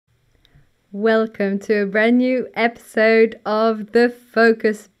Welcome to a brand new episode of the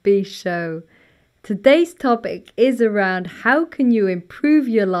Focus Bee Show. Today's topic is around how can you improve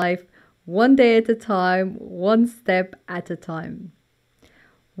your life one day at a time, one step at a time.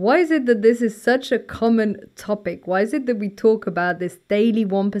 Why is it that this is such a common topic? Why is it that we talk about this daily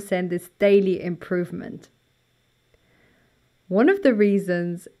 1%, this daily improvement? One of the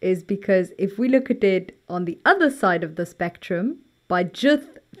reasons is because if we look at it on the other side of the spectrum, by just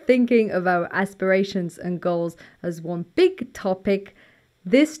thinking of our aspirations and goals as one big topic,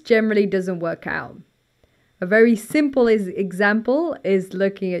 this generally doesn't work out. A very simple example is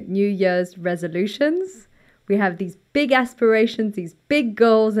looking at New Year's resolutions. We have these big aspirations, these big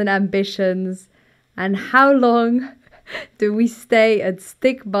goals and ambitions, and how long do we stay and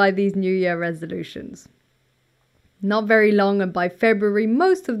stick by these New Year resolutions? Not very long, and by February,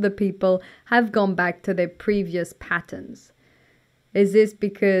 most of the people have gone back to their previous patterns. Is this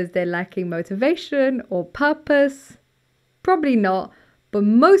because they're lacking motivation or purpose? Probably not, but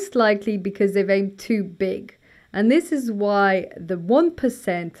most likely because they've aimed too big. And this is why the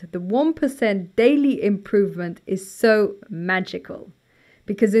 1% daily improvement is so magical.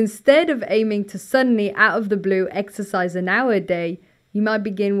 Because instead of aiming to suddenly, out of the blue, exercise an hour a day, you might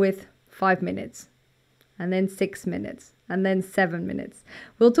begin with 5 minutes, and then 6 minutes, and then 7 minutes.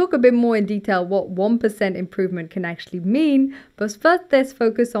 We'll talk a bit more in detail what 1% improvement can actually mean, but first let's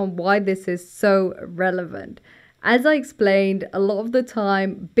focus on why this is so relevant. As I explained, a lot of the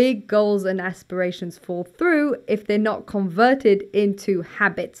time, big goals and aspirations fall through if they're not converted into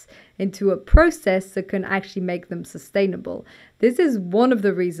habits, into a process that can actually make them sustainable. This is one of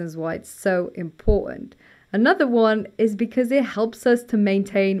the reasons why it's so important. Another one is because it helps us to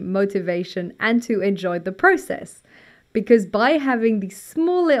maintain motivation and to enjoy the process. Because by having these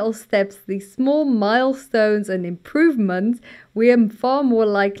small little steps, these small milestones and improvements, we are far more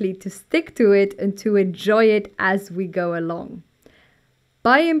likely to stick to it and to enjoy it as we go along.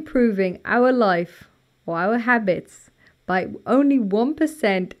 By improving our life or our habits by only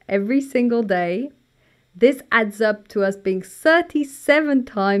 1% every single day, this adds up to us being 37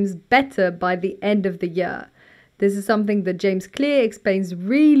 times better by the end of the year. This is something that James Clear explains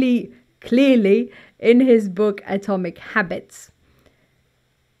really clearly in his book Atomic Habits.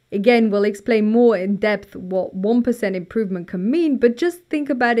 Again, we'll explain more in depth what 1% improvement can mean, but just think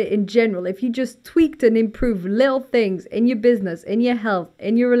about it in general. If you just tweaked and improved little things in your business, in your health,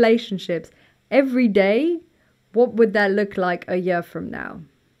 in your relationships every day, what would that look like a year from now?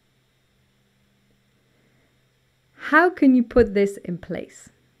 How can you put this in place?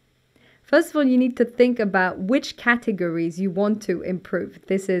 First of all, you need to think about which categories you want to improve.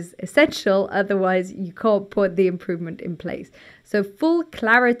 This is essential, otherwise you can't put the improvement in place. So full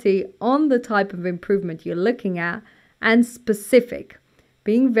clarity on the type of improvement you're looking at, and specific.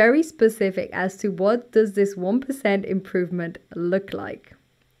 Being very specific as to what does this 1% improvement look like.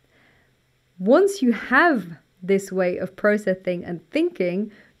 Once you have this way of processing and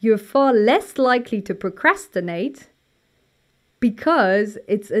thinking, you're far less likely to procrastinate, because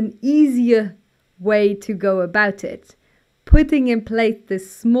it's an easier way to go about it. Putting in place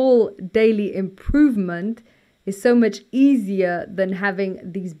this small daily improvement is so much easier than having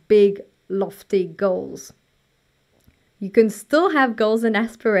these big, lofty goals. You can still have goals and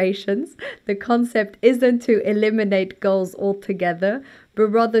aspirations. The concept isn't to eliminate goals altogether, but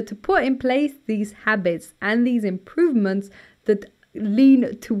rather to put in place these habits and these improvements that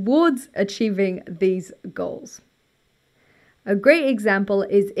lean towards achieving these goals. A great example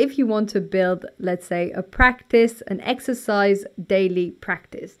is if you want to build, let's say, a practice, an exercise daily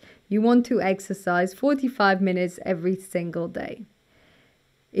practice. You want to exercise 45 minutes every single day.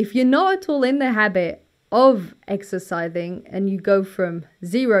 If you're not at all in the habit of exercising and you go from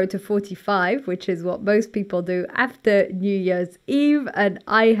 0 to 45, which is what most people do after New Year's Eve, and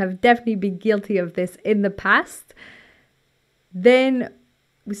I have definitely been guilty of this in the past, then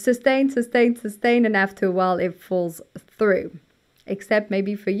sustain, and after a while it falls through. Except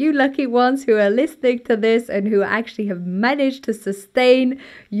maybe for you lucky ones who are listening to this and who actually have managed to sustain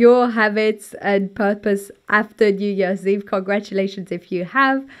your habits and purpose after New Year's Eve. Congratulations if you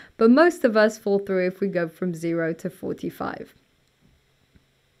have, but most of us fall through if we go from 0 to 45.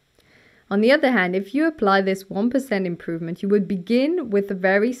 On the other hand, if you apply this 1% improvement, you would begin with a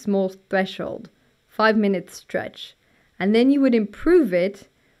very small threshold, 5-minute stretch, and then you would improve it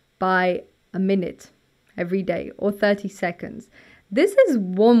by a minute every day or 30 seconds. This is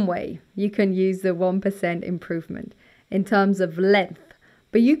one way you can use the 1% improvement in terms of length,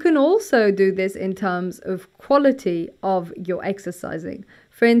 but you can also do this in terms of quality of your exercising.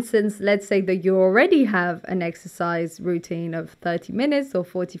 For instance, let's say that you already have an exercise routine of 30 minutes or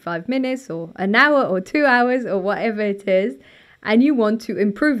 45 minutes or an hour or 2 hours or whatever it is, and you want to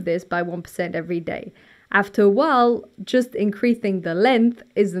improve this by 1% every day. After a while, just increasing the length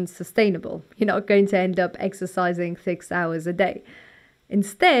isn't sustainable. You're not going to end up exercising 6 hours a day.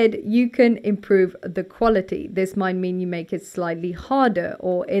 Instead, you can improve the quality. This might mean you make it slightly harder,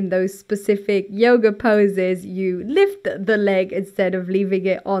 or in those specific yoga poses, you lift the leg instead of leaving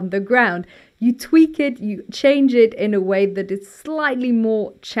it on the ground. You tweak it, you change it in a way that is slightly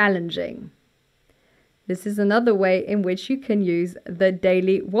more challenging. This is another way in which you can use the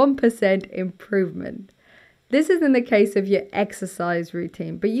daily 1% improvement. This is in the case of your exercise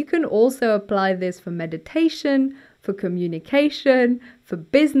routine, but you can also apply this for meditation, for communication, for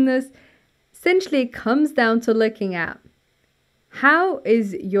business. Essentially, it comes down to looking at how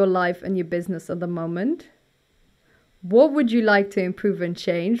is your life and your business at the moment? What would you like to improve and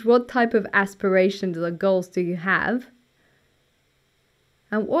change? What type of aspirations or goals do you have?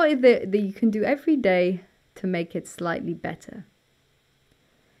 And what is it that you can do every day to make it slightly better?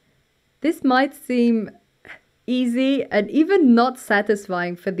 This might seem easy and even not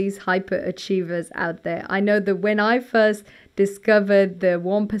satisfying for these hyperachievers out there. I know that when I first discovered the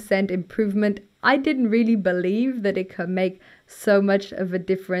 1% improvement, I didn't really believe that it could make so much of a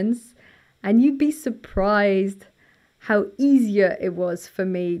difference. And you'd be surprised how easier it was for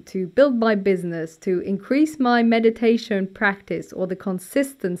me to build my business, to increase my meditation practice or the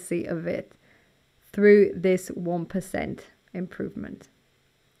consistency of it through this 1% improvement.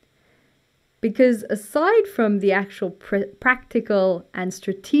 Because aside from the actual practical and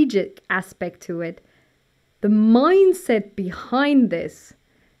strategic aspect to it, the mindset behind this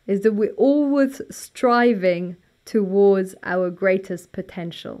is that we're always striving towards our greatest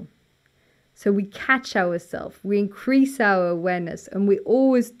potential. So we catch ourselves, we increase our awareness, and we're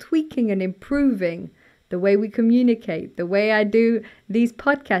always tweaking and improving the way we communicate, the way I do these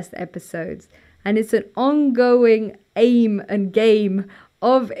podcast episodes. And it's an ongoing aim and game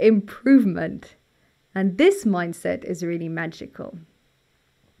of improvement. And this mindset is really magical.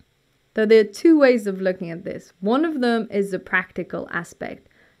 So there are two ways of looking at this. One of them is the practical aspect,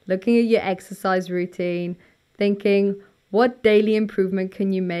 looking at your exercise routine, thinking what daily improvement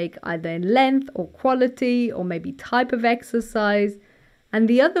can you make either in length or quality or maybe type of exercise. And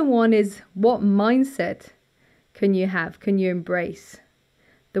the other one is what mindset can you have, can you embrace,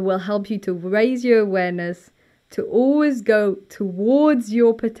 that will help you to raise your awareness, to always go towards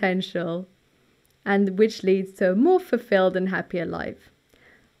your potential, and which leads to a more fulfilled and happier life.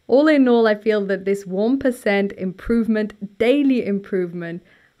 All in all, I feel that this 1% improvement, daily improvement,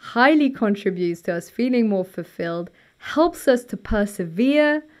 highly contributes to us feeling more fulfilled, helps us to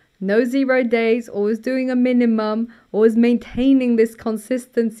persevere, no 0 days, always doing a minimum, always maintaining this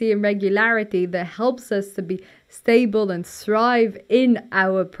consistency and regularity that helps us to be stable and thrive in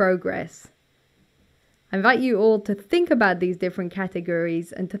our progress. I invite you all to think about these different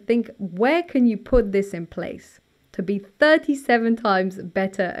categories and to think, where can you put this in place to be 37 times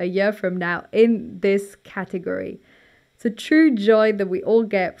better a year from now in this category? It's a true joy that we all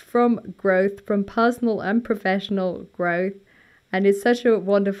get from growth, from personal and professional growth. And it's such a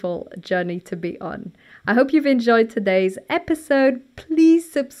wonderful journey to be on. I hope you've enjoyed today's episode. Please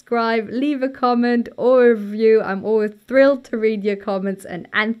subscribe, leave a comment or a review. I'm always thrilled to read your comments and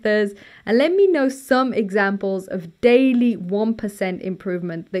answers. And let me know some examples of daily 1%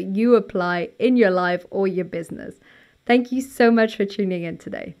 improvement that you apply in your life or your business. Thank you so much for tuning in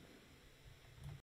today.